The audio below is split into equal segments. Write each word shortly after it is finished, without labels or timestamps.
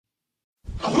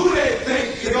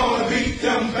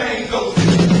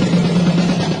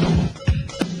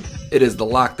It is the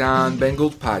Locked On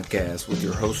Bengals podcast with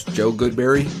your hosts Joe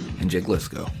Goodberry and Jake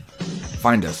Lisco.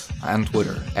 Find us on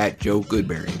Twitter at Joe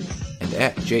Goodberry and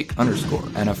at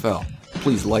Jake_NFL.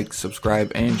 Please like,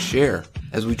 subscribe, and share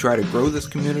as we try to grow this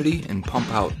community and pump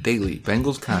out daily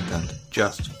Bengals content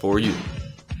just for you.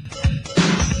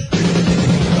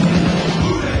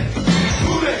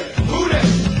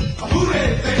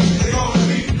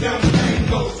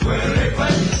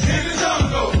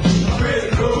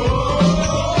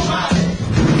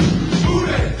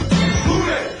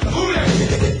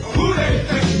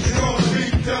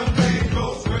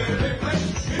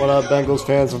 What up, Bengals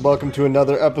fans, and welcome to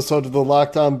another episode of the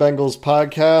Locked On Bengals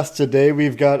podcast. Today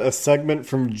we've got a segment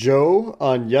from Joe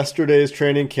on yesterday's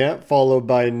training camp, followed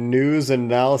by news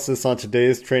and analysis on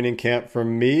today's training camp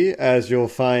from me. As you'll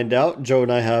find out, Joe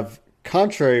and I have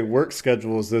contrary work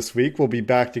schedules this week. We'll be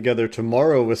back together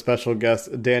tomorrow with special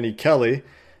guest Danny Kelly.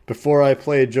 Before I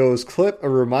play Joe's clip, a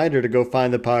reminder to go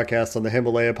find the podcast on the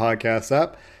Himalaya Podcast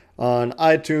app, on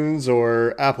iTunes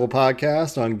or Apple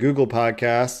Podcasts, on Google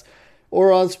Podcasts,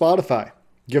 or on Spotify.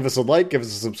 Give us a like, give us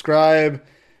a subscribe.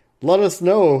 Let us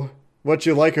know what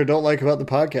you like or don't like about the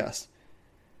podcast.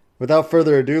 Without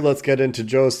further ado, let's get into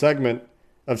Joe's segment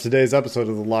of today's episode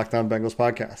of the Locked On Bengals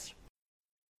podcast.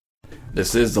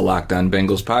 This is the Locked On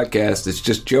Bengals podcast. It's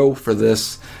just Joe for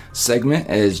this segment,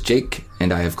 as Jake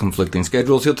and I have conflicting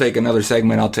schedules. He'll take another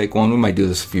segment, I'll take one. We might do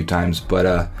this a few times,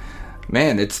 but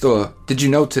man, it's the... Did you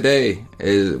know today,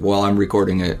 while I'm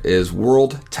recording it, is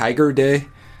World Tiger Day?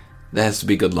 That has to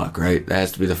be good luck, right? That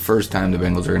has to be the first time the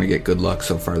Bengals are going to get good luck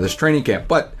so far this training camp.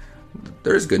 But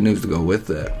there's good news to go with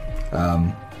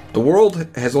that. The world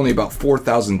has only about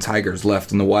 4,000 tigers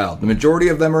left in the wild. The majority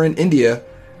of them are in India,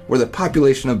 where the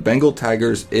population of Bengal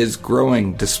tigers is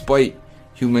growing despite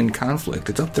human conflict.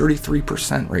 It's up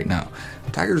 33% right now.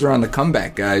 Tigers are on the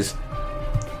comeback, guys.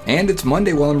 And it's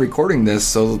Monday while I'm recording this,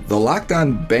 so the Locked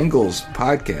On Bengals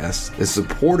podcast is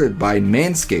supported by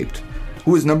Manscaped,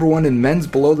 who is number one in men's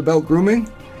below-the-belt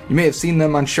grooming. You may have seen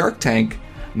them on Shark Tank.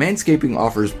 Manscaping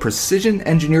offers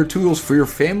precision-engineered tools for your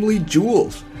family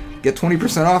jewels. Get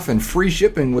 20% off and free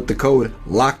shipping with the code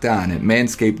LOCKEDON at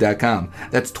manscaped.com.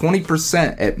 That's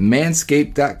 20% at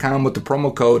manscaped.com with the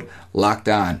promo code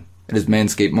LOCKEDON. It is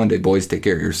Manscaped Monday, boys. Take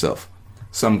care of yourself.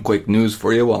 Some quick news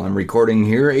for you while I'm recording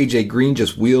here. AJ Green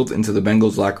just wheeled into the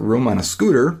Bengals locker room on a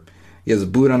scooter. He has a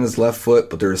boot on his left foot,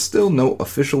 but there is still no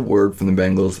official word from the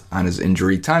Bengals on his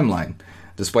injury timeline.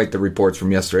 Despite the reports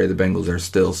from yesterday, the Bengals are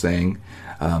still saying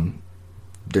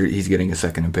he's getting a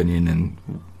second opinion and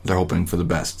they're hoping for the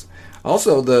best.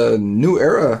 Also, the New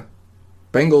Era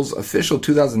Bengals official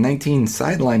 2019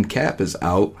 sideline cap is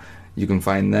out. You can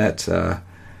find that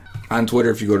on Twitter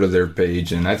if you go to their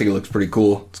page, and I think it looks pretty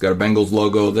cool. It's got a Bengals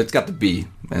logo. It's got the B,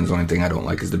 and the only thing I don't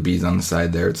like is the B's on the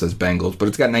side there. It says Bengals, but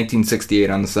it's got 1968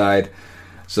 on the side,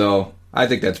 so I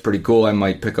think that's pretty cool. I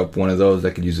might pick up one of those. I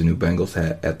could use a new Bengals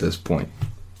hat at this point.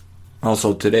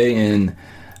 Also today in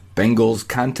Bengals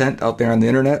content out there on the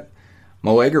internet,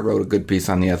 Mo Egger wrote a good piece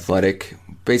on The Athletic,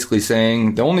 basically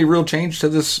saying the only real change to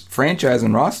this franchise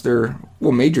and roster,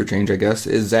 well, major change I guess,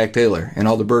 is Zach Taylor, and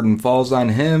all the burden falls on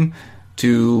him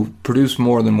to produce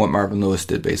more than what Marvin Lewis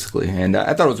did, basically. And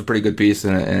I thought it was a pretty good piece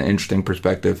and an interesting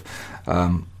perspective.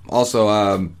 Also,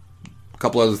 a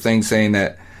couple other things saying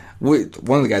that one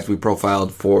of the guys we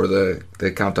profiled for the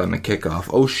Countdown to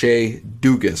Kickoff, O'Shea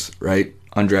Dugas, right,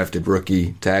 undrafted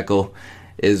rookie tackle,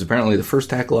 is apparently the first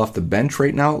tackle off the bench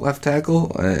right now at left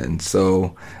tackle, and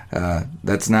so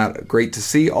that's not great to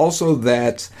see. Also,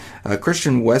 that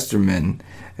Christian Westerman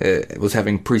was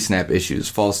having pre-snap issues,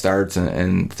 false starts,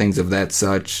 and things of that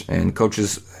such, and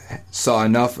coaches saw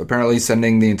enough, apparently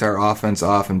sending the entire offense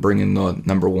off and bringing the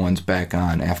number ones back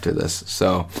on after this.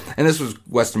 So, and this was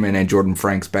Westerman and Jordan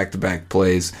Frank's back-to-back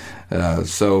plays. No,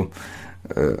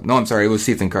 I'm sorry, it was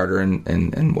Ethan Carter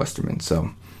and Westerman.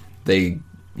 So they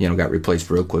got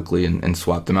replaced real quickly and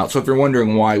swapped them out. So if you're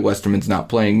wondering why Westerman's not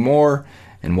playing more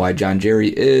and why John Jerry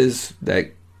is,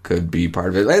 that could be part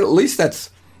of it. At least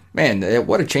that's, man,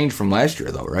 what a change from last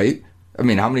year, though, right? I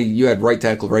mean, how many, you had right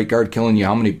tackle, right guard killing you,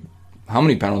 how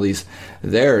many penalties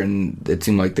there, and it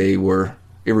seemed like they were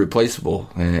irreplaceable,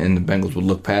 and the Bengals would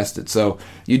look past it. So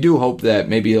you do hope that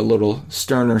maybe a little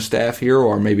sterner staff here,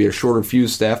 or maybe a shorter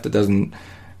fuse staff that doesn't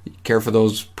care for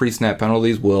those pre-snap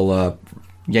penalties will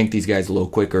yank these guys a little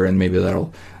quicker, and maybe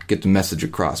that'll get the message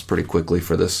across pretty quickly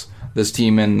for this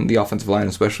team and the offensive line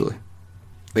especially.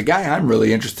 The guy I'm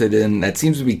really interested in that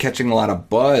seems to be catching a lot of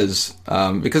buzz,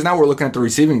 because now we're looking at the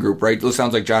receiving group, right? It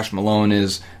sounds like Josh Malone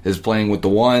is playing with the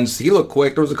ones. He looked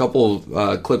quick. There was a couple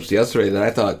of clips yesterday that I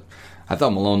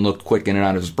thought Malone looked quick in and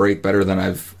out of his break, better than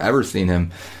I've ever seen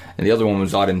him. And the other one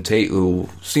was Auden Tate, who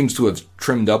seems to have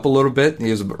trimmed up a little bit.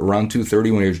 He was around 230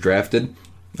 when he was drafted.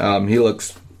 He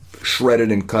looks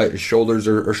shredded and cut. His shoulders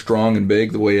are strong and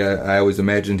big, the way I always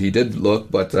imagined he did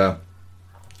look. But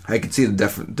I could see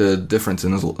the difference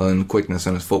in quickness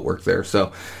and his footwork there.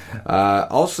 So,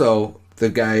 also, the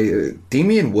guy,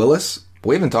 Damian Willis,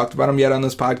 we haven't talked about him yet on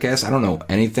this podcast. I don't know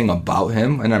anything about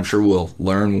him, and I'm sure we'll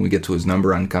learn when we get to his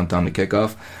number on Countdown to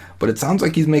Kickoff. But it sounds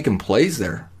like he's making plays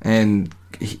there, and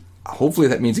hopefully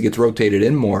that means he gets rotated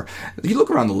in more. You look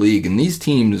around the league, and these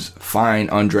teams find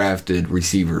undrafted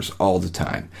receivers all the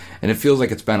time. And it feels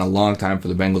like it's been a long time for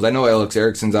the Bengals. I know Alex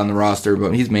Erickson's on the roster,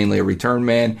 but he's mainly a return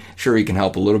man. Sure, he can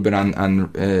help a little bit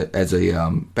on as a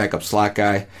backup slot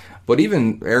guy. But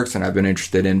even Erickson I've been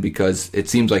interested in because it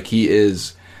seems like he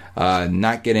is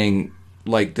not getting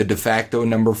like the de facto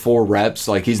number 4 reps.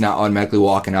 Like, he's not automatically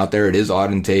walking out there. It is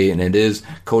Auden Tate, and it is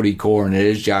Cody Core, and it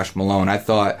is Josh Malone. I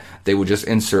thought they would just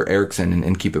insert Erickson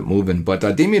and keep it moving. But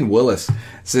Damian Willis,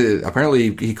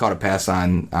 apparently he caught a pass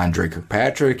on Dre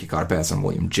Kirkpatrick. He caught a pass on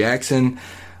William Jackson,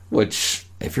 which,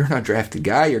 if you're an undrafted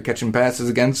guy, you're catching passes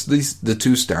against the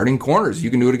 2 starting corners.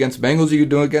 You can do it against Bengals. You can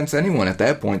do it against anyone at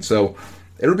that point. So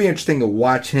it'll be interesting to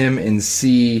watch him and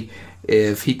see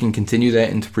if he can continue that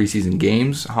into preseason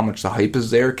games, how much the hype is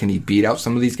there. Can he beat out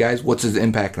some of these guys? What's his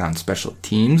impact on special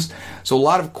teams? So a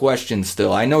lot of questions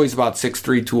still. I know he's about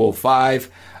 6'3",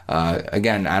 205.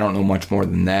 Again, I don't know much more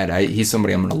than that. He's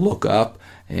somebody I'm going to look up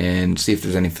and see if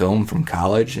there's any film from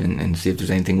college and see if there's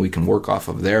anything we can work off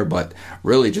of there. But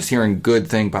really, just hearing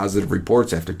positive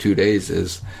reports after 2 days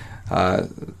is at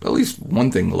least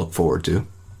one thing to look forward to.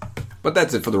 But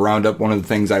that's it for the roundup. One of the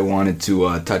things I wanted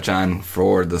to touch on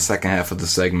for the second half of the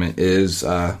segment is,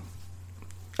 I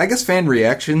guess, fan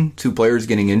reaction to players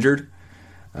getting injured.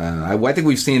 I think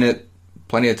we've seen it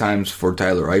plenty of times for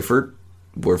Tyler Eifert,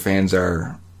 where fans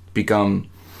become,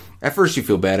 at first you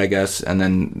feel bad, I guess, and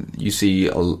then you see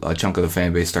a chunk of the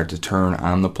fan base start to turn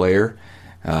on the player,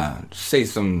 say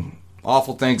some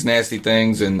awful things, nasty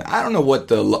things, and I don't know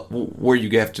where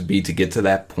you have to be to get to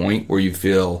that point where you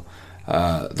feel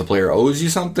the player owes you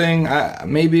something,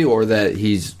 maybe, or that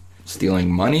he's stealing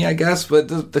money, I guess.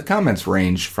 But the comments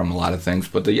range from a lot of things.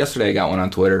 But yesterday I got one on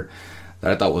Twitter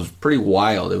that I thought was pretty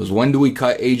wild. It was, when do we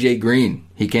cut AJ Green?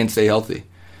 He can't stay healthy.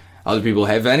 Other people,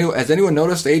 has anyone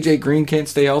noticed AJ Green can't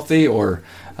stay healthy? Or,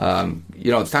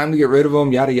 it's time to get rid of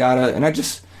him, yada, yada. And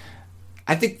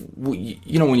I think,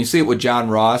 when you see it with John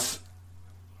Ross,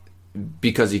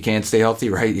 because he can't stay healthy,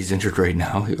 right? He's injured right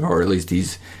now, or at least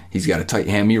he's got a tight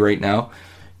hammy right now.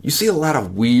 You see a lot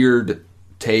of weird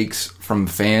takes from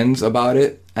fans about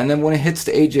it, and then when it hits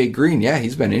to AJ Green, yeah,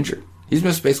 he's been injured. He's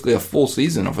missed basically a full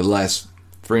season over the last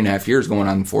 3.5 years, going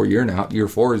on 4 years now. Year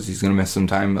 4 is he's going to miss some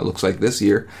time, it looks like, this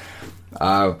year.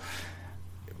 But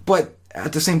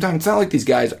at the same time, it's not like these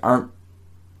guys aren't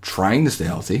trying to stay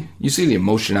healthy. You see the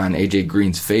emotion on AJ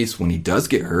Green's face when he does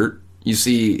get hurt. You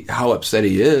see how upset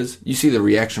he is. You see the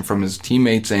reaction from his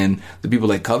teammates and the people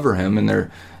that cover him, and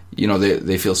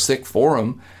they feel sick for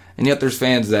him. And yet there's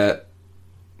fans that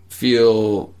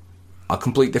feel a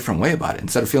complete different way about it.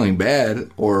 Instead of feeling bad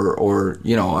or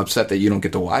upset that you don't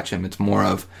get to watch him, it's more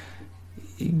of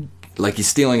like he's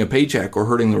stealing a paycheck or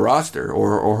hurting the roster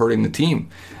or hurting the team.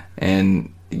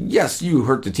 And yes, you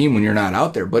hurt the team when you're not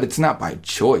out there, but it's not by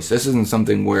choice. This isn't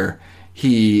something where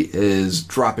he is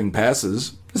dropping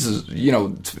passes. This is,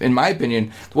 in my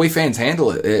opinion, the way fans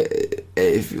handle it.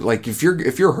 If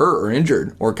you're hurt or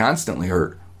injured or constantly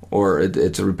hurt, or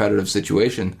it's a repetitive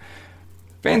situation,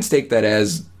 fans take that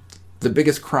as the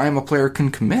biggest crime a player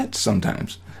can commit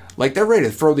sometimes. Like, they're ready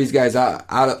to throw these guys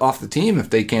off the team if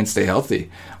they can't stay healthy.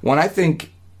 When I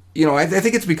think, I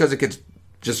think it's because it gets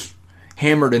just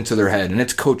hammered into their head, and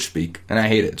it's coach speak, and I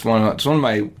hate it. It's one of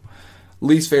my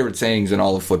least favorite sayings in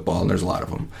all of football, and there's a lot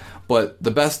of them. But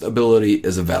the best ability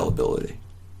is availability.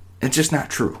 It's just not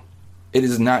true. It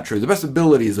is not true. The best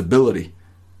ability is ability.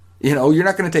 You're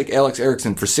not going to take Alex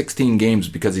Erickson for 16 games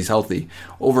because he's healthy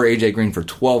over AJ Green for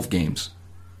 12 games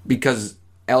because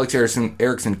Alex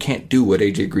Erickson can't do what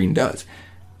AJ Green does.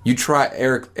 You try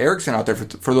Erickson out there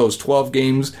for those 12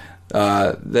 games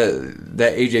that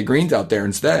AJ Green's out there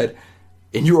instead,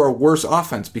 and you are a worse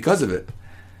offense because of it.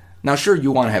 Now, sure,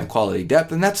 you want to have quality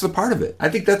depth, and that's the part of it. I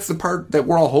think that's the part that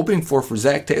we're all hoping for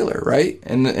Zach Taylor, right?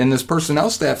 And this personnel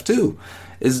staff, too,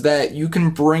 is that you can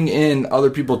bring in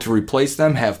other people to replace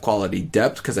them, have quality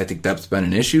depth, because I think depth's been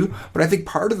an issue. But I think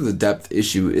part of the depth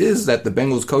issue is that the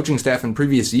Bengals coaching staff in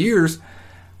previous years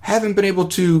haven't been able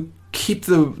to keep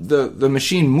the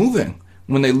machine moving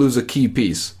when they lose a key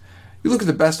piece. You look at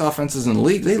the best offenses in the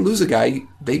league, they lose a guy,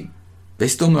 they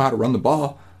still know how to run the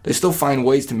ball. They still find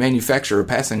ways to manufacture a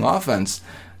passing offense.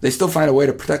 They still find a way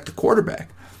to protect the quarterback.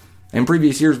 In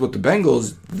previous years with the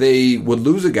Bengals, they would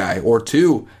lose a guy or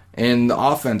two, and the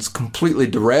offense completely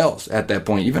derails at that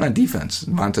point, even on defense.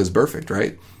 Montez Perfect,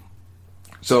 right?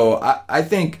 So I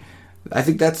think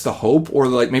that's the hope, or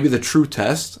like maybe the true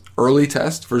test, early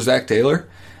test for Zach Taylor,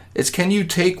 is can you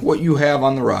take what you have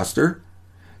on the roster,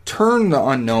 turn the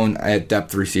unknown at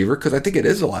depth receiver, because I think it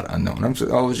is a lot of unknown.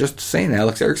 I was just saying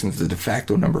Alex Erickson's the de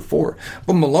facto number 4.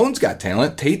 But Malone's got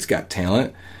talent. Tate's got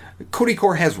talent. Cody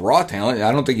Core has raw talent.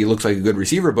 I don't think he looks like a good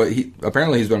receiver, but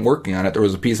apparently he's been working on it. There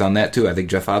was a piece on that too. I think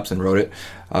Jeff Hobson wrote it,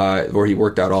 where he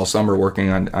worked out all summer working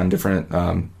on different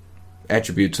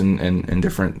attributes and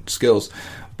different skills.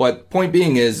 But point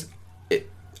being is,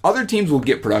 other teams will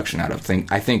get production out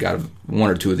of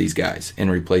one or two of these guys in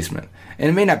replacement. And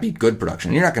it may not be good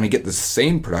production. You're not going to get the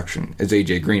same production as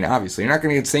A.J. Green, obviously. You're not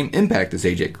going to get the same impact as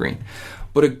A.J. Green.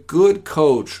 But a good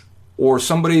coach or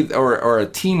somebody or a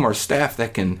team or staff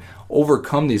that can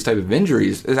overcome these type of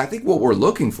injuries is, I think, what we're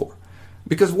looking for.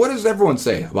 Because what does everyone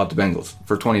say about the Bengals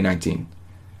for 2019?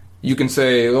 You can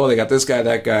say, oh, they got this guy,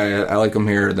 that guy, I like them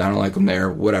here, I don't like them there,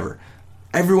 whatever.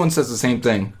 Everyone says the same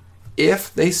thing.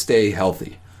 If they stay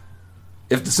healthy.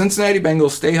 If the Cincinnati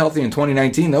Bengals stay healthy in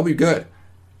 2019, they'll be good.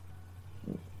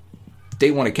 Day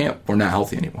one of camp, we're not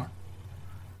healthy anymore.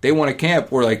 Day one of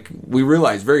camp, we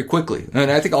realize very quickly,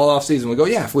 and I think all offseason we go,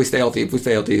 yeah, if we stay healthy,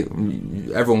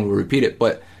 everyone will repeat it,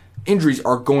 but injuries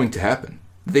are going to happen.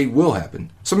 They will happen.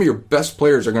 Some of your best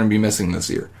players are going to be missing this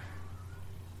year.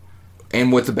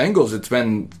 And with the Bengals, it's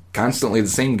been constantly the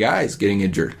same guys getting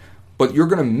injured. But you're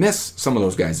going to miss some of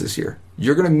those guys this year.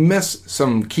 You're going to miss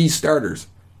some key starters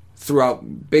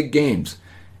throughout big games.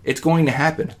 It's going to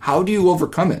happen. How do you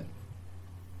overcome it?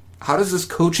 How does this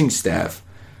coaching staff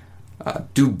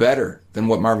do better than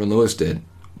what Marvin Lewis did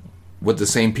with the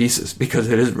same pieces? Because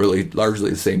it is really largely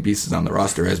the same pieces on the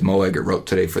roster, as Mo Eggert wrote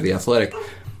today for The Athletic.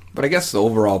 But I guess the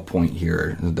overall point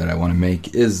here that I want to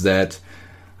make is that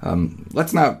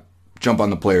let's not jump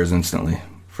on the players instantly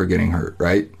for getting hurt,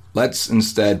 right? Let's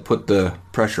instead put the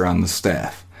pressure on the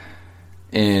staff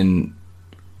in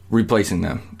replacing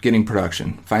them, getting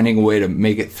production, finding a way to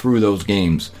make it through those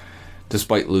games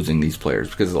despite losing these players.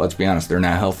 Because let's be honest, they're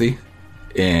not healthy.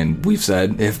 And we've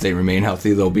said if they remain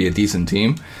healthy, they'll be a decent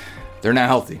team. They're not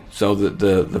healthy. So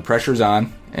the pressure's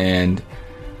on, and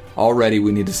already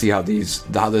we need to see how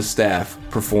this staff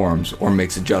performs or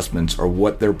makes adjustments or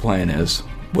what their plan is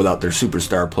without their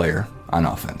superstar player on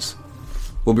offense.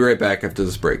 We'll be right back after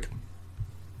this break.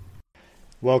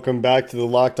 Welcome back to the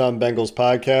Locked On Bengals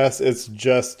podcast. It's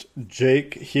just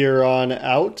Jake here on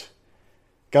out.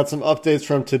 Got some updates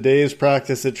from today's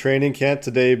practice at training camp,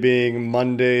 today being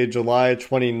Monday, July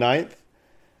 29th.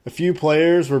 A few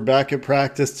players were back at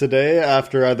practice today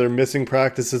after either missing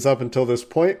practices up until this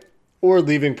point or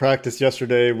leaving practice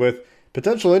yesterday with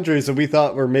potential injuries that we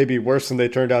thought were maybe worse than they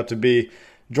turned out to be.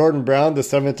 Jordan Brown, the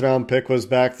 7th-round pick, was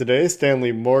back today.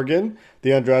 Stanley Morgan,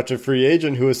 the undrafted free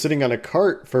agent who was sitting on a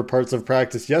cart for parts of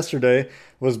practice yesterday,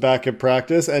 was back at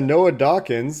practice. And Noah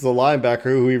Dawkins, the linebacker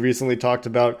who we recently talked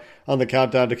about on the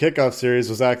Countdown to Kickoff series,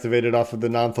 was activated off of the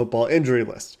non-football injury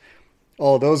list.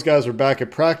 All of those guys were back at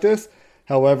practice.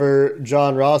 However,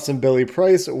 John Ross and Billy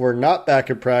Price were not back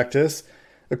at practice.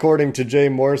 According to Jay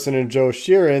Morrison and Joe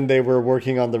Sheeran, they were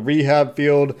working on the rehab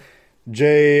field.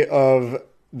 Jay of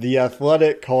The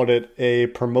Athletic called it a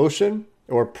promotion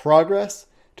or progress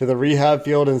to the rehab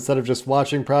field instead of just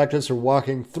watching practice or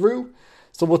walking through.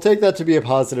 So we'll take that to be a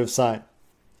positive sign.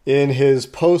 In his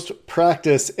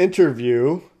post-practice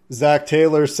interview, Zach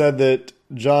Taylor said that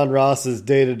John Ross is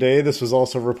day-to-day. This was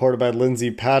also reported by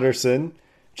Lindsey Patterson.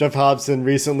 Jeff Hobson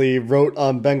recently wrote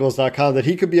on Bengals.com that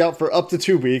he could be out for up to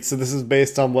 2 weeks. So this is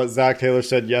based on what Zach Taylor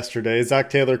said yesterday. Zach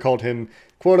Taylor called him,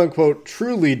 quote-unquote,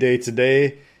 truly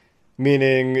day-to-day,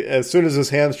 meaning as soon as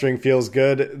his hamstring feels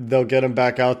good, they'll get him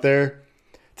back out there.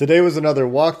 Today was another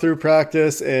walkthrough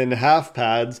practice in half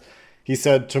pads. He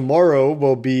said tomorrow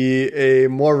will be a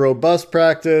more robust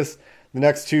practice. The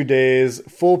next 2 days,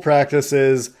 full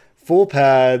practices, full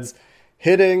pads,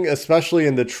 hitting, especially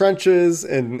in the trenches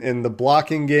and in the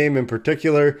blocking game in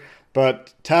particular.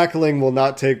 But tackling will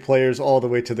not take players all the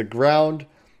way to the ground.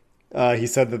 He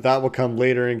said that will come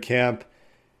later in camp.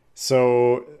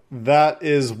 So that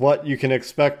is what you can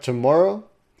expect tomorrow.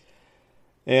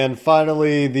 And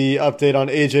finally, the update on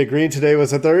A.J. Green today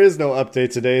was that there is no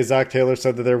update today. Zach Taylor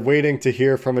said that they're waiting to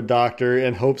hear from a doctor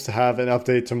and hopes to have an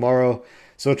update tomorrow.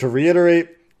 So to reiterate,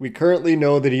 we currently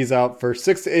know that he's out for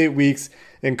 6 to 8 weeks,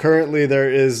 and currently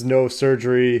there is no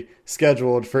surgery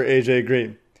scheduled for A.J.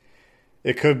 Green.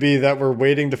 It could be that we're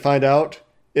waiting to find out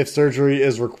if surgery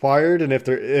is required, and if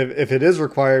it is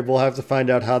required, we'll have to find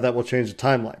out how that will change the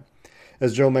timeline.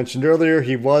 As Joe mentioned earlier,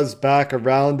 he was back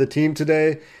around the team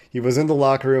today. He was in the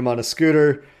locker room on a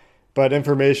scooter, but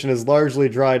information is largely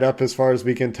dried up as far as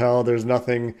we can tell. There's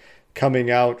nothing coming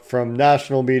out from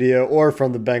national media or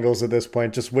from the Bengals at this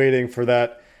point, just waiting for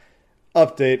that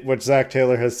update, which Zac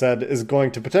Taylor has said is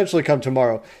going to potentially come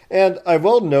tomorrow. And I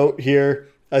will note here,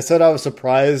 I said I was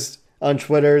surprised on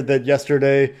Twitter that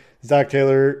yesterday Zac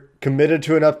Taylor committed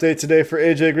to an update today for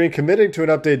AJ Green. Committing to an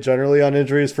update generally on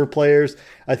injuries for players,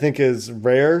 I think, is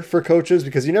rare for coaches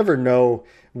because you never know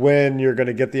when you're going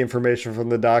to get the information from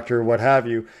the doctor or what have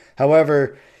you.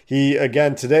 However, he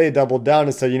again today doubled down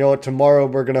and said, you know what, tomorrow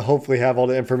we're going to hopefully have all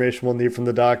the information we'll need from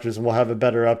the doctors and we'll have a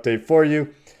better update for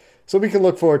you. So we can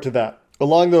look forward to that.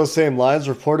 Along those same lines,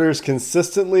 reporters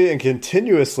consistently and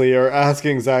continuously are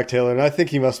asking Zac Taylor, and I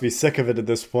think he must be sick of it at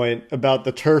this point, about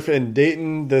the turf in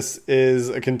Dayton. This is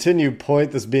a continued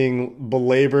point that's being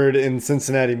belabored in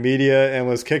Cincinnati media and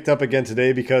was kicked up again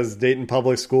today because Dayton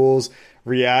Public Schools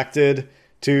reacted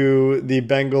to the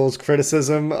Bengals'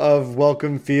 criticism of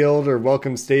Welcome Field or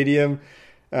Welcome Stadium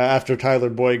after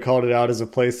Tyler Boyd called it out as a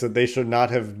place that they should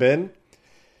not have been.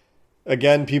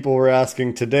 Again, people were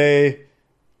asking today,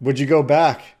 would you go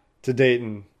back to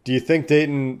Dayton? Do you think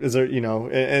Dayton is there,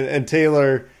 and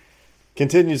Taylor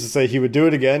continues to say he would do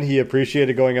it again. He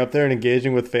appreciated going up there and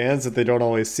engaging with fans that they don't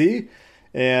always see.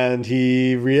 And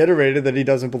he reiterated that he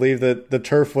doesn't believe that the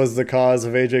turf was the cause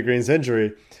of AJ Green's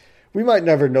injury. We might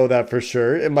never know that for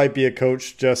sure. It might be a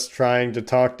coach just trying to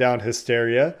talk down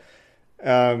hysteria.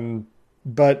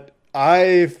 But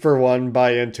I, for one,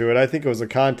 buy into it. I think it was a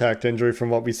contact injury from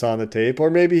what we saw on the tape. Or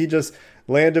maybe he just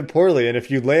landed poorly. And if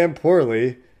you land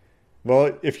poorly,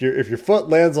 well, if your foot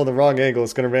lands on the wrong angle,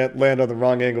 it's going to land on the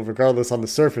wrong angle regardless on the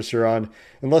surface you're on.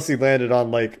 Unless he landed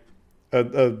on like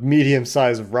a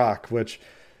medium-sized rock, which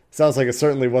sounds like it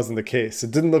certainly wasn't the case.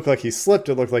 It didn't look like he slipped.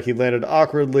 It looked like he landed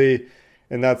awkwardly.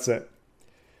 And that's it.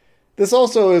 This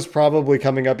also is probably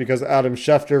coming up because Adam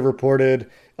Schefter reported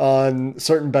on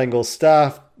certain Bengals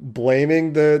staff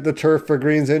blaming the turf for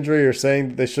Green's injury or saying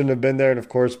that they shouldn't have been there. And of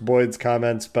course, Boyd's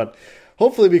comments. But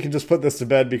hopefully we can just put this to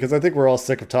bed because I think we're all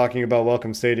sick of talking about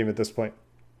Welcome Stadium at this point.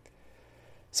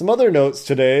 Some other notes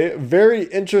today, very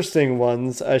interesting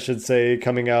ones, I should say,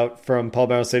 coming out from Paul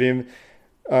Brown Stadium.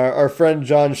 Our friend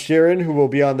John Sheeran, who will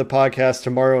be on the podcast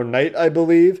tomorrow night, I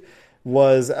believe,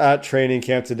 was at training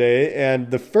camp today,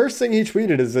 and the first thing he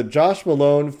tweeted is that Josh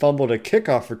Malone fumbled a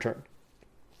kickoff return.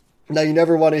 Now, you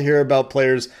never want to hear about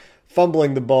players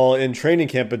fumbling the ball in training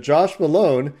camp, but Josh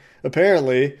Malone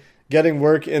apparently getting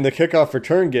work in the kickoff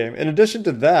return game. In addition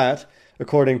to that,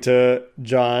 according to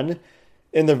John,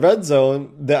 in the red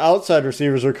zone, the outside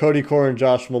receivers are Cody Core and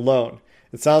Josh Malone.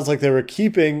 It sounds like they were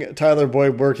keeping Tyler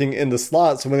Boyd working in the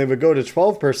slot, so when they would go to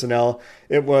 12 personnel,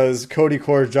 it was Cody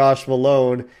Core, Josh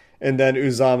Malone, and then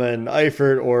Uzomah and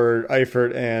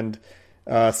Eifert and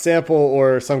Sample,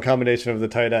 or some combination of the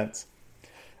tight ends.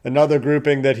 Another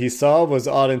grouping that he saw was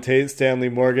Auden Tate, Stanley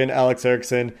Morgan, Alex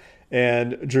Erickson,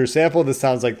 and Drew Sample. This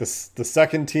sounds like the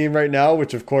second team right now,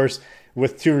 which of course,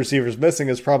 with two receivers missing,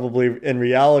 is probably in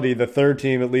reality the third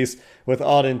team, at least with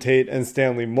Auden Tate and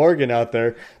Stanley Morgan out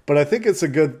there. But I think it's a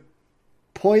good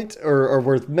point or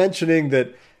worth mentioning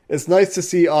that it's nice to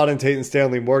see Auden Tate and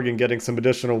Stanley Morgan getting some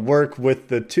additional work with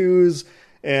the twos,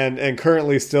 and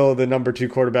currently still the number 2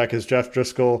 quarterback is Jeff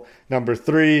Driscoll. Number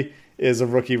 3 is a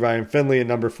rookie Ryan Finley, and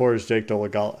number 4 is Jake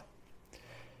Dolegala.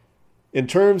 In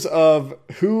terms of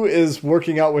who is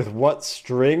working out with what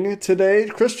string today,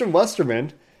 Christian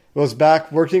Westerman was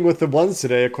back working with the ones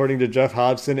today, according to Jeff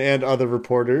Hobson and other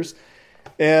reporters.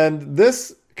 And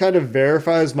this kind of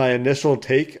verifies my initial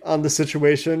take on the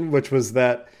situation, which was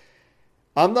that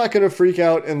I'm not going to freak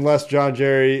out unless John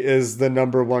Jerry is the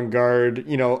number 1 guard,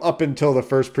 up until the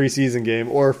first preseason game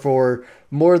or for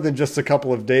more than just a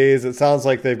couple of days. It sounds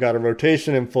like they've got a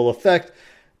rotation in full effect.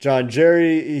 John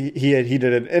Jerry, he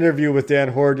did an interview with Dan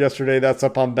Horde yesterday. That's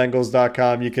up on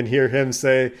Bengals.com. You can hear him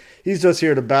say he's just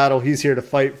here to battle. He's here to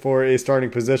fight for a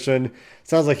starting position.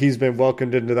 Sounds like he's been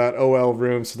welcomed into that OL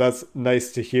room, so that's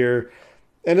nice to hear.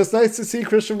 And it's nice to see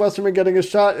Christian Westerman getting a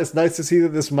shot. It's nice to see that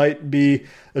this might be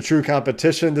a true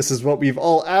competition. This is what we've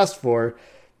all asked for.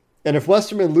 And if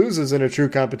Westerman loses in a true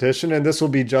competition, and this will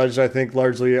be judged, I think,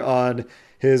 largely on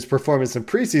his performance in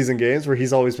preseason games, where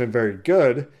he's always been very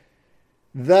good,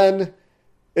 then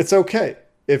it's okay.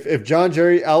 If John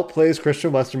Jerry outplays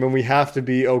Christian Westerman, we have to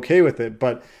be okay with it.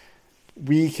 But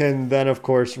we can then, of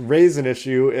course, raise an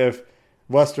issue if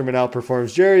Westerman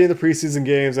outperforms Jerry in the preseason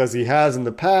games, as he has in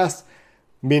the past.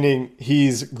 meaning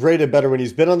he's graded better when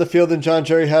he's been on the field than John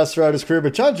Jerry has throughout his career,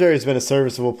 but John Jerry's been a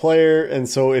serviceable player, and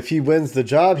so if he wins the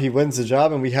job, he wins the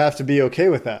job, and we have to be okay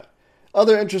with that.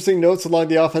 Other interesting notes along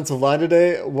the offensive line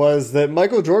today was that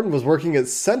Michael Jordan was working at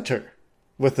center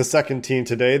with the second team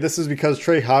today. This is because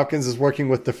Trey Hopkins is working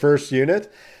with the first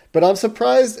unit, but I'm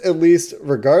surprised, at least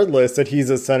regardless, that he's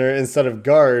a center instead of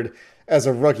guard as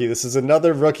a rookie. This is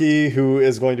another rookie who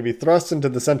is going to be thrust into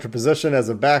the center position as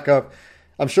a backup.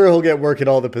 I'm sure he'll get work at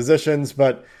all the positions,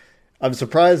 but I'm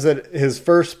surprised that his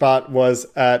first spot was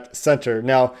at center.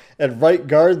 Now, at right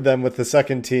guard then with the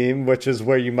second team, which is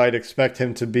where you might expect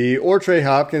him to be, or Trey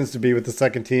Hopkins to be with the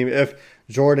second team if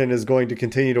Jordan is going to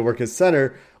continue to work at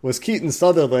center, was Keaton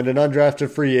Sutherland, an undrafted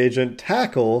free agent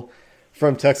tackle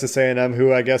from Texas A&M,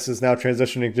 who I guess is now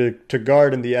transitioning to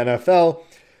guard in the NFL.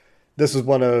 This was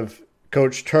one of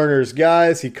Coach Turner's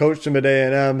guys. He coached him at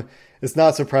A&M. It's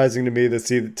not surprising to me to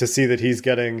see that he's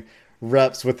getting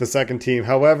reps with the second team.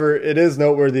 However, it is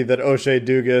noteworthy that O'Shea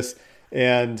Dugas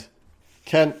and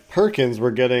Kent Perkins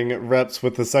were getting reps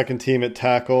with the second team at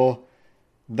tackle.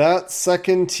 That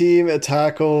second team at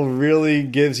tackle really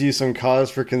gives you some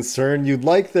cause for concern. You'd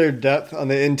like their depth on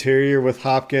the interior with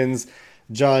Hopkins,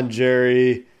 John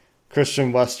Jerry,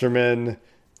 Christian Westerman,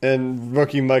 and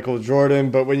rookie Michael Jordan,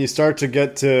 but when you start to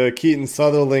get to Keaton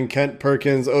Sutherland, Kent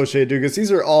Perkins, O'Shea Dugas,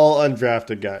 these are all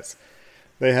undrafted guys.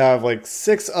 They have like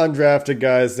 6 undrafted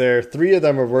guys there. 3 of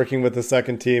them are working with the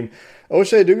second team.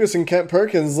 O'Shea Dugas and Kent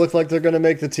Perkins look like they're going to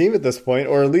make the team at this point,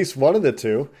 or at least one of the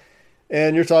two.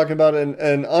 And you're talking about an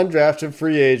undrafted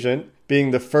free agent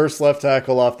being the first left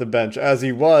tackle off the bench, as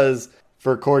he was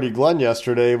for Cordy Glenn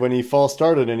yesterday when he false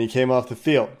started and he came off the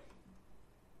field.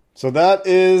 So that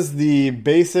is the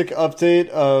basic update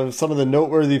of some of the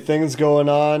noteworthy things going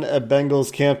on at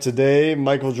Bengals camp today.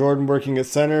 Michael Jordan working at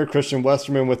center, Christian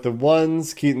Westerman with the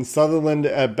ones, Keaton Sutherland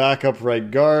at backup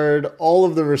right guard, all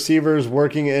of the receivers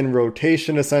working in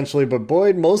rotation essentially, but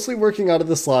Boyd mostly working out of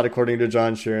the slot according to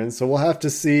John Sheeran. So we'll have to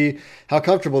see how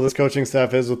comfortable this coaching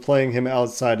staff is with playing him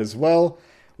outside as well.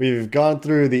 We've gone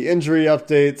through the injury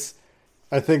updates.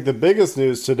 I think the biggest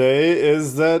news today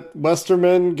is that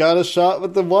Westerman got a shot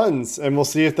with the ones, and we'll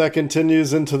see if that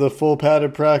continues into the full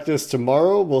padded practice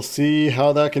tomorrow. We'll see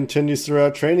how that continues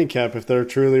throughout training camp, if they're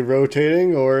truly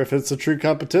rotating or if it's a true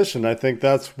competition. I think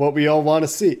that's what we all want to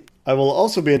see. I will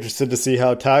also be interested to see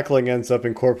how tackling ends up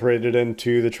incorporated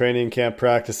into the training camp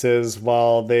practices.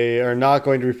 While they are not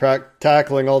going to be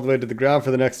tackling all the way to the ground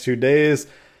for the next 2 days,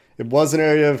 it was an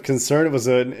area of concern. It was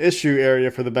an issue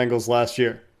area for the Bengals last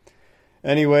year.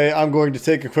 Anyway, I'm going to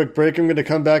take a quick break. I'm going to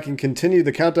come back and continue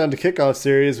the Countdown to Kickoff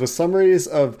series with summaries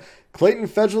of Clayton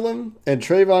Fejedelem and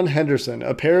Trayvon Henderson,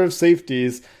 a pair of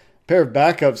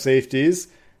backup safeties,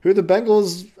 who the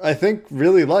Bengals, I think,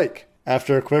 really like.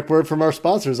 After a quick word from our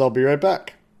sponsors, I'll be right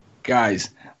back.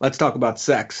 Guys, let's talk about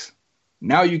sex.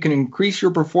 Now you can increase your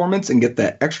performance and get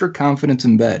that extra confidence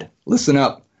in bed. Listen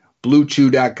up.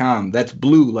 BlueChew.com. That's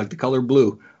blue like the color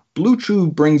blue. Blue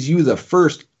Chew brings you the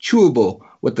first chewable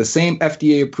with the same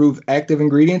FDA-approved active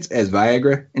ingredients as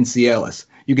Viagra and Cialis.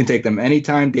 You can take them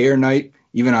anytime, day or night,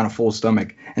 even on a full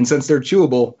stomach. And since they're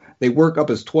chewable, they work up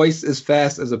as twice as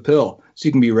fast as a pill, so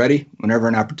you can be ready whenever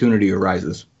an opportunity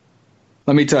arises.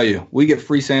 Let me tell you, we get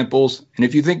free samples, and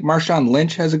if you think Marshawn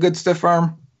Lynch has a good stiff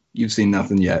arm, you've seen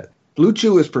nothing yet. Blue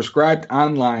Chew is prescribed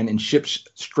online and ships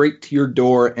straight to your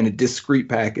door in a discreet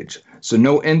package. So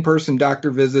no in-person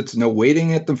doctor visits, no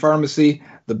waiting at the pharmacy,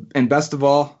 and best of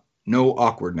all, no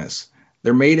awkwardness.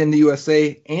 They're made in the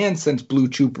USA, and since Blue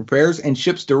Chew prepares and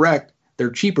ships direct,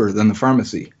 they're cheaper than the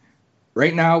pharmacy.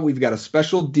 Right now, we've got a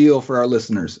special deal for our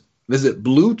listeners. Visit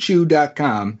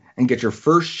BlueChew.com and get your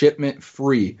first shipment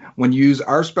free when you use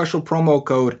our special promo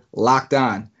code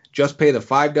LOCKEDON. Just pay the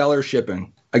 $5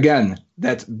 shipping. Again,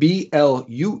 that's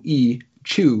BLUE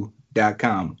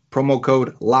Chew.com. Promo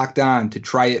code LOCKEDON to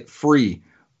try it free.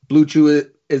 Blue Chew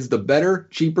is the better,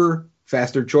 cheaper,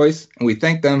 faster choice, and we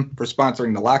thank them for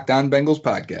sponsoring the Locked On Bengals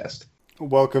podcast.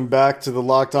 Welcome back to the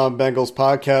Locked On Bengals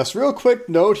podcast. Real quick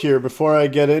note here before I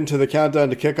get into the countdown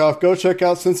to kickoff. Go check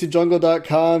out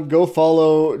CincyJungle.com. Go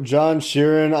follow John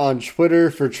Sheeran on Twitter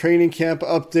for training camp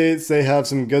updates. They have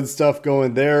some good stuff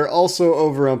going there. Also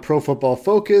over on Pro Football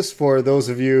Focus, for those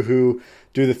of you who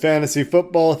do the fantasy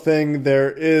football thing,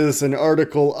 there is an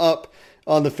article up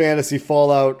on the fantasy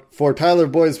fallout for Tyler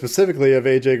Boyd, specifically of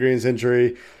AJ Green's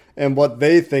injury, and what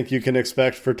they think you can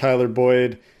expect for Tyler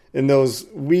Boyd in those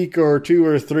week or 2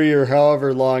 or 3 or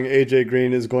however long AJ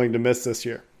Green is going to miss this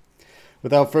year.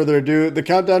 Without further ado, the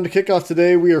countdown to kickoff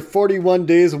today. We are 41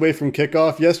 days away from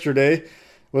kickoff. Yesterday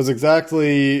was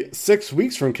exactly 6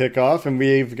 weeks from kickoff, and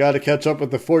we've got to catch up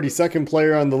with the 42nd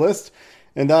player on the list.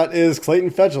 and that is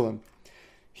Clayton Fejedelem.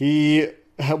 He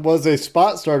was a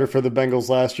spot starter for the Bengals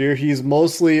last year. He's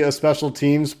mostly a special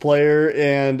teams player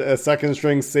and a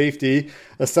second-string safety,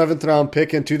 a 7th-round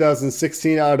pick in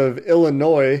 2016 out of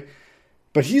Illinois.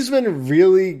 But he's been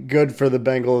really good for the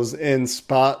Bengals in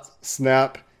spot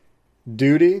snap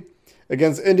duty.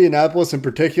 Against Indianapolis in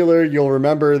particular, you'll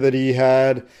remember that he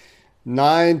had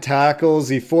 9 tackles.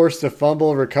 He forced a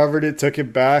fumble, recovered it, took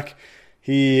it back.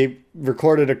 He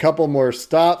recorded a couple more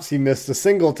stops. He missed a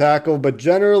single tackle, but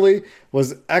generally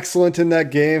was excellent in that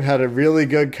game, had a really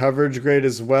good coverage grade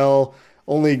as well.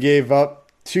 Only gave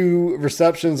up 2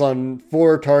 receptions on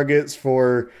 4 targets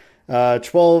for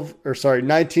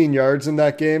 19 yards in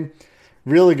that game.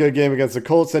 Really good game against the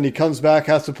Colts. Then he comes back,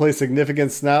 has to play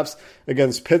significant snaps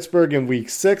against Pittsburgh in week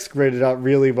 6, graded out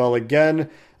really well again,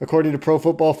 according to Pro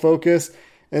Football Focus.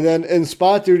 And then in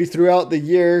spot duty throughout the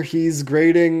year, he's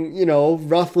grading,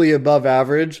 roughly above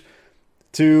average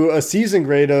to a season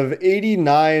grade of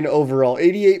 89 overall,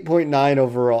 88.9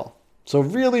 overall. So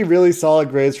really, really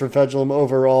solid grades for Fejedelem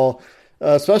overall,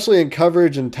 especially in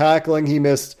coverage and tackling. He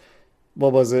missed,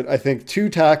 2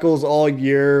 tackles all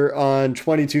year on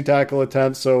 22 tackle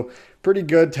attempts. So pretty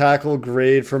good tackle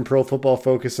grade from Pro Football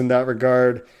Focus in that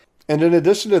regard. And in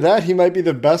addition to that, he might be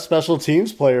the best special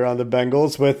teams player on the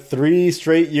Bengals with 3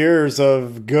 straight years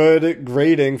of good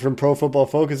grading from Pro Football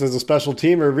Focus as a special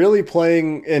teamer, really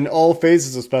playing in all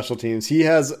phases of special teams. He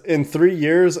has, in 3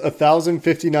 years,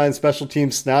 1,059 special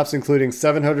team snaps, including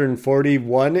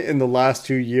 741 in the last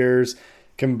 2 years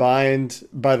combined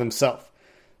by themselves.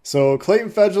 So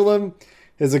Clayton Fejedelem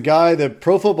is a guy that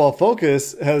Pro Football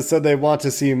Focus has said they want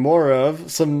to see more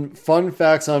of. Some fun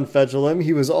facts on Fejedelem.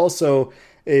 He was also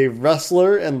a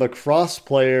wrestler and lacrosse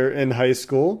player in high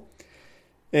school,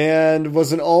 and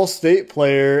was an all-state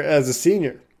player as a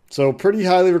senior. So pretty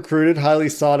highly recruited, highly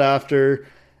sought after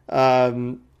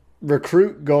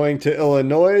recruit going to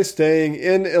Illinois, staying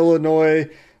in Illinois,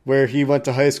 where he went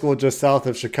to high school just south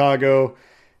of Chicago,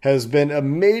 has been a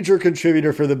major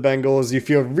contributor for the Bengals. You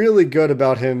feel really good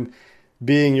about him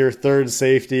being your third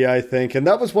safety, I think. And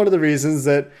that was one of the reasons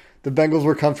that the Bengals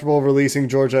were comfortable releasing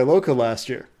George Iloka last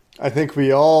year. I think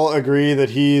we all agree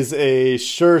that he's a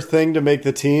sure thing to make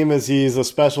the team, as he's a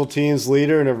special teams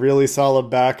leader and a really solid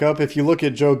backup. If you look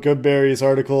at Joe Goodberry's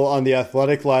article on The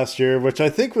Athletic last year, which I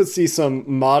think would see some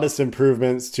modest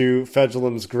improvements to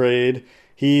Fejedelem's grade,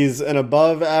 he's an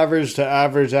above average to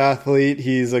average athlete.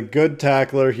 He's a good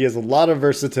tackler. He has a lot of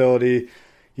versatility.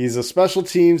 He's a special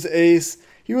teams ace.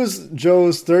 He was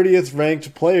Joe's 30th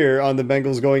ranked player on the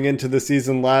Bengals going into the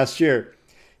season last year.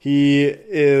 He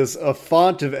is a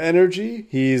font of energy.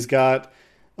 He's got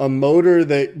a motor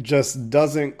that just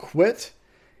doesn't quit.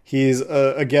 He's,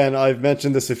 again, I've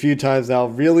mentioned this a few times now,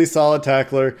 really solid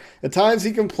tackler. At times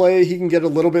he can get a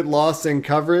little bit lost in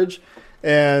coverage,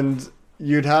 and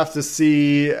you'd have to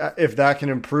see if that can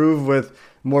improve with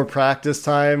more practice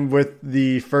time with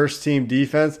the first team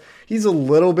defense. He's a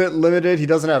little bit limited. He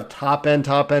doesn't have top-end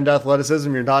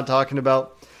athleticism. You're not talking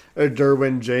about a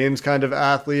Derwin James kind of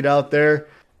athlete out there.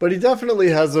 But he definitely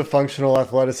has a functional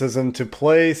athleticism to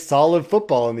play solid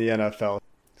football in the NFL.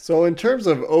 So in terms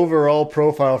of overall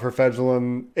profile for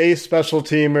Fejedelem, a special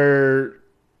teamer,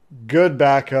 good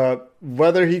backup.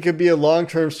 Whether he could be a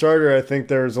long-term starter, I think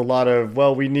there's a lot of,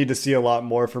 we need to see a lot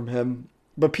more from him.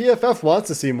 But PFF wants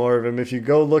to see more of him. If you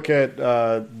go look at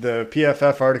the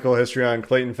PFF article history on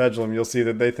Clayton Fejedelem, you'll see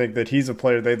that they think that he's a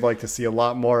player they'd like to see a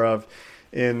lot more of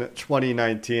in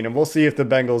 2019. And we'll see if the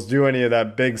Bengals do any of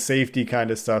that big safety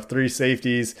kind of stuff. 3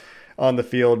 safeties on the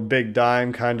field, big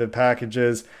dime kind of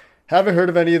packages. Haven't heard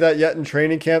of any of that yet in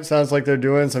training camp. Sounds like they're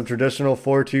doing some traditional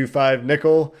 4-2-5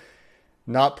 nickel.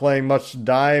 Not playing much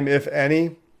dime, if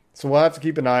any. So we'll have to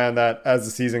keep an eye on that as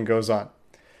the season goes on.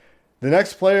 The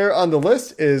next player on the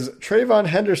list is Trayvon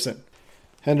Henderson.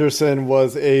 Henderson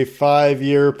was a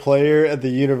 5-year player at the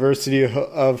University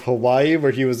of Hawaii,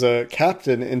 where he was a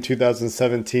captain in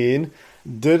 2017.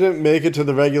 Didn't make it to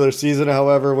the regular season,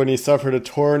 however, when he suffered a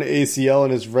torn ACL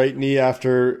in his right knee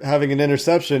after having an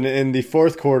interception in the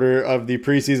 4th quarter of the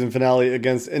preseason finale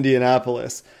against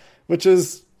Indianapolis, which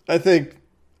is, I think,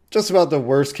 just about the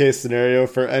worst case scenario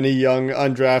for any young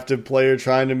undrafted player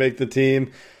trying to make the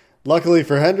team. Luckily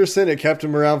for Henderson, it kept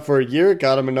him around for a year,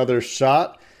 got him another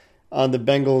shot on the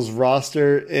Bengals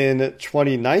roster in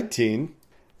 2019.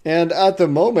 And at the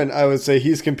moment, I would say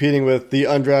he's competing with the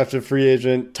undrafted free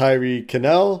agent Tyree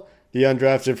Kinnell, the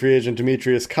undrafted free agent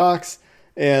Demetrius Cox,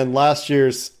 and 2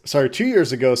 years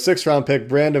ago, 6th-round pick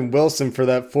Brandon Wilson for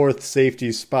that 4th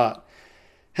safety spot.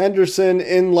 Henderson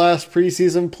in last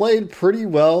preseason played pretty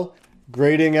well,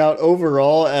 grading out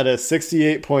overall at a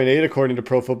 68.8 according to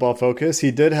Pro Football Focus.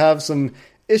 He did have some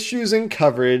issues in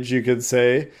coverage, you could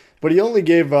say, but he only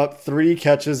gave up 3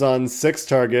 catches on 6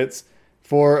 targets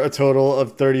for a total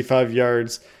of 35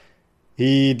 yards.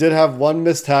 He did have 1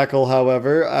 missed tackle,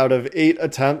 however, out of 8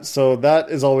 attempts, so that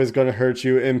is always going to hurt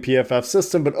you in PFF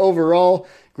system, but overall,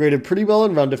 graded pretty well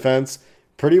in run defense,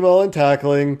 pretty well in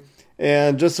tackling,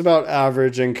 and just about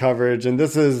average in coverage, and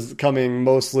this is coming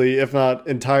mostly, if not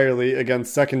entirely,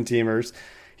 against second teamers.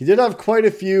 He did have quite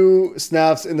a few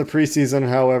snaps in the preseason,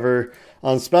 however,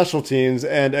 on special teams,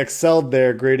 and excelled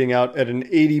there, grading out at an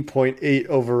 80.8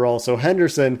 overall. So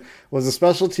Henderson was a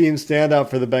special team standout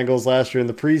for the Bengals last year in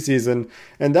the preseason,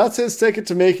 and that's his ticket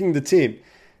to making the team.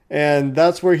 And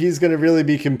that's where he's going to really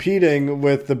be competing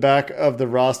with the back of the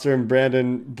roster and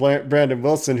Brandon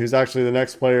Wilson, who's actually the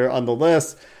next player on the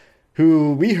list,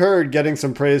 who we heard getting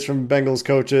some praise from Bengals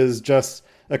coaches just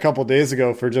a couple days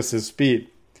ago for just his speed.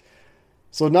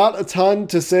 So not a ton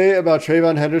to say about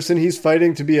Trayvon Henderson. He's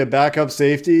fighting to be a backup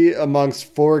safety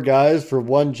amongst 4 guys for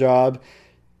 1 job.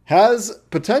 Has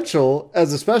potential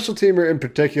as a special teamer in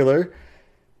particular.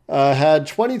 Had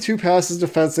 22 passes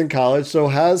defense in college, so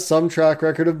has some track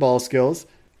record of ball skills.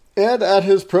 And at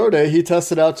his pro day, he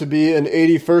tested out to be an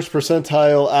 81st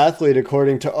percentile athlete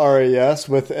according to RAS,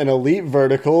 with an elite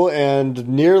vertical and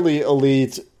nearly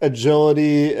elite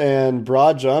agility and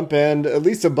broad jump, and at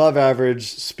least above average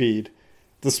speed.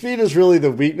 The speed is really the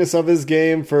weakness of his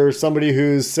game for somebody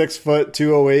who's 6 foot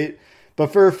 208,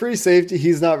 but for a free safety,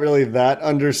 he's not really that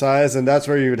undersized, and that's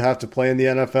where you would have to play in the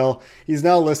NFL. He's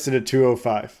now listed at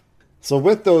 205. So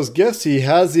with those gifts, he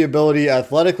has the ability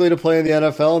athletically to play in the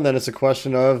NFL, and then it's a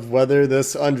question of whether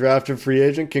this undrafted free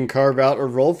agent can carve out a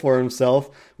role for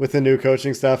himself with the new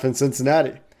coaching staff in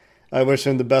Cincinnati. I wish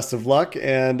him the best of luck,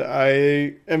 and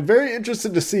I am very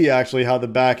interested to see actually how the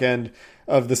back end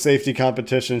of the safety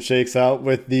competition shakes out,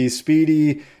 with the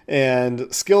speedy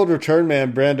and skilled return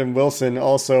man Brandon Wilson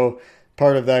also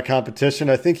part of that competition.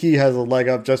 I think he has a leg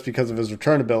up just because of his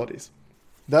return abilities.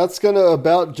 That's going to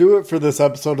about do it for this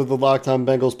episode of the Locked On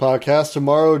Bengals podcast.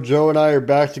 Tomorrow, Joe and I are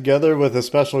back together with a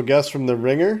special guest from The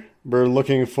Ringer. We're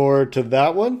looking forward to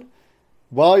that one.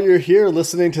 While you're here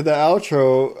listening to the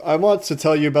outro, I want to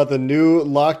tell you about the new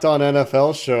Locked On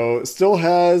NFL show. It still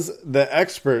has the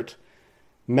expert,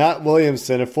 Matt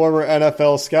Williamson, a former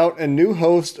NFL scout, and new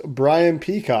host, Brian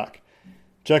Peacock.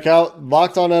 Check out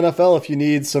Locked On NFL if you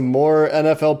need some more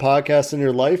NFL podcasts in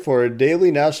your life, or a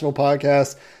daily national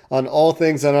podcast on all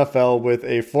things NFL with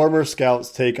a former scout's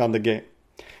take on the game.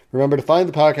 Remember to find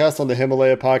the podcast on the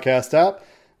Himalaya Podcast app,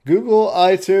 Google,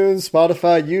 iTunes,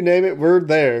 Spotify, you name it, we're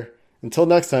there. Until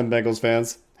next time, Bengals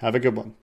fans, have a good one.